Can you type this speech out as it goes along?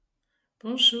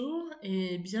Bonjour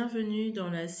et bienvenue dans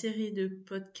la série de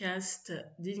podcasts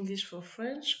d'English for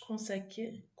French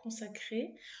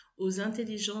consacrée aux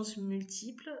intelligences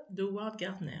multiples de Howard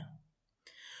Gardner.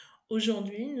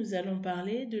 Aujourd'hui, nous allons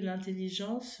parler de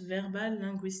l'intelligence verbale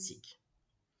linguistique.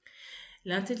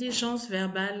 L'intelligence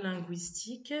verbale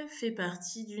linguistique fait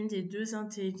partie d'une des deux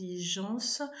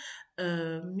intelligences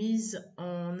mises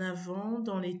en avant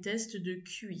dans les tests de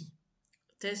QI.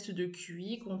 Tests de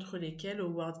QI contre lesquels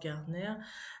Howard Gardner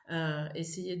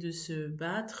essayait de se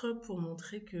battre pour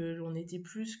montrer que l'on était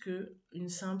plus qu'une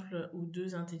simple ou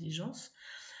deux intelligences.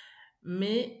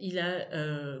 Mais il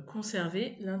a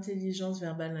conservé l'intelligence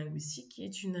verbale linguistique qui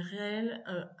est une réelle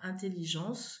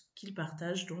intelligence qu'il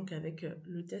partage donc avec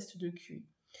le test de QI.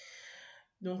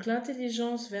 Donc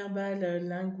l'intelligence verbale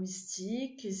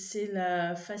linguistique, c'est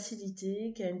la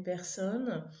facilité qu'a une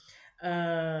personne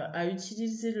à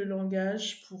utiliser le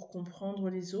langage pour comprendre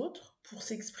les autres, pour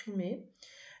s'exprimer.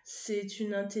 C'est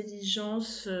une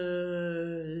intelligence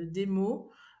des mots,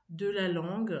 de la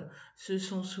langue. Ce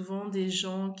sont souvent des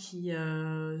gens qui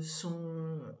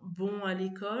sont bons à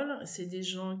l'école, c'est des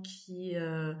gens qui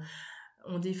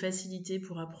ont des facilités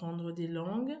pour apprendre des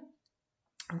langues,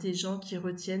 des gens qui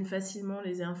retiennent facilement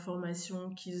les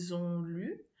informations qu'ils ont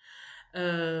lues.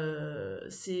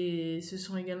 Ce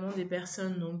sont également des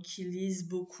personnes donc, qui lisent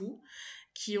beaucoup,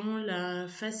 qui ont la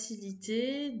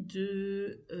facilité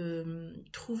de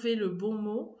trouver le bon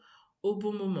mot au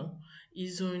bon moment.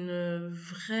 Ils ont une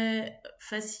vraie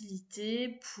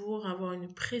facilité pour avoir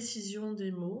une précision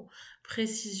des mots,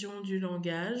 précision du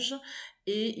langage,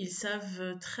 et ils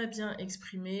savent très bien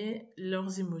exprimer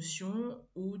leurs émotions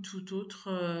ou tout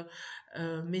autre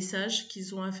message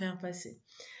qu'ils ont à faire passer.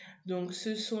 Donc,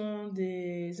 ce sont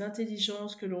des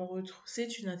intelligences que l'on retrouve,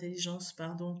 c'est une intelligence,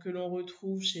 pardon, que l'on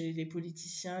retrouve chez les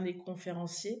politiciens, les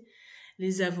conférenciers,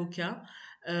 les avocats,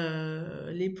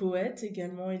 les poètes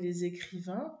également et les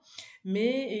écrivains,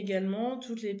 mais également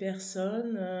toutes les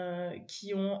personnes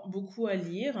qui ont beaucoup à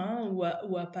lire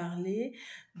ou à parler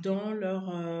dans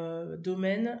leur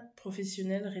domaine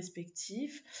professionnel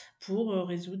respectif pour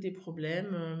résoudre des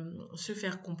problèmes, se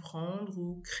faire comprendre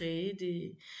ou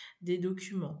créer des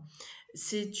documents.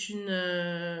 C'est une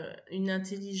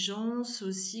intelligence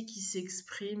aussi qui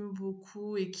s'exprime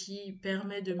beaucoup et qui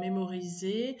permet de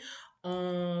mémoriser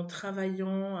en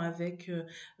travaillant avec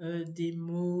des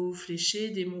mots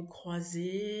fléchés, des mots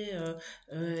croisés,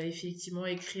 effectivement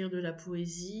écrire de la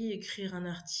poésie, écrire un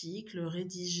article,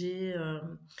 rédiger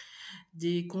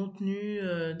des contenus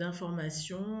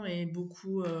d'information et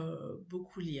beaucoup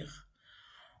lire.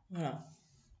 Voilà.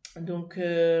 Donc,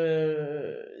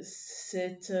 la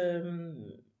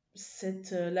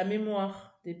mémoire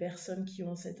des personnes qui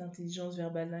ont cette intelligence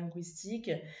verbale linguistique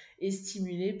est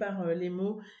stimulée par les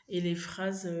mots et les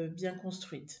phrases bien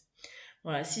construites.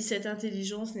 Voilà, si cette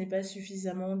intelligence n'est pas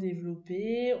suffisamment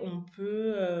développée,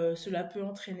 cela peut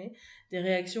entraîner des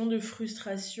réactions de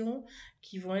frustration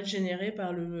qui vont être générées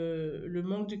par le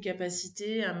manque de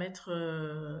capacité à mettre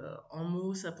en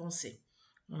mots sa pensée.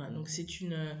 Voilà, donc c'est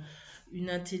une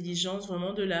intelligence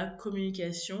vraiment de la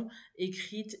communication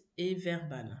écrite et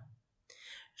verbale.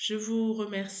 Je vous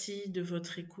remercie de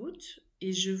votre écoute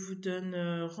et je vous donne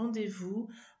rendez-vous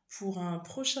pour un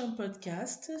prochain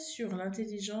podcast sur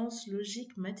l'intelligence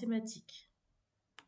logique mathématique.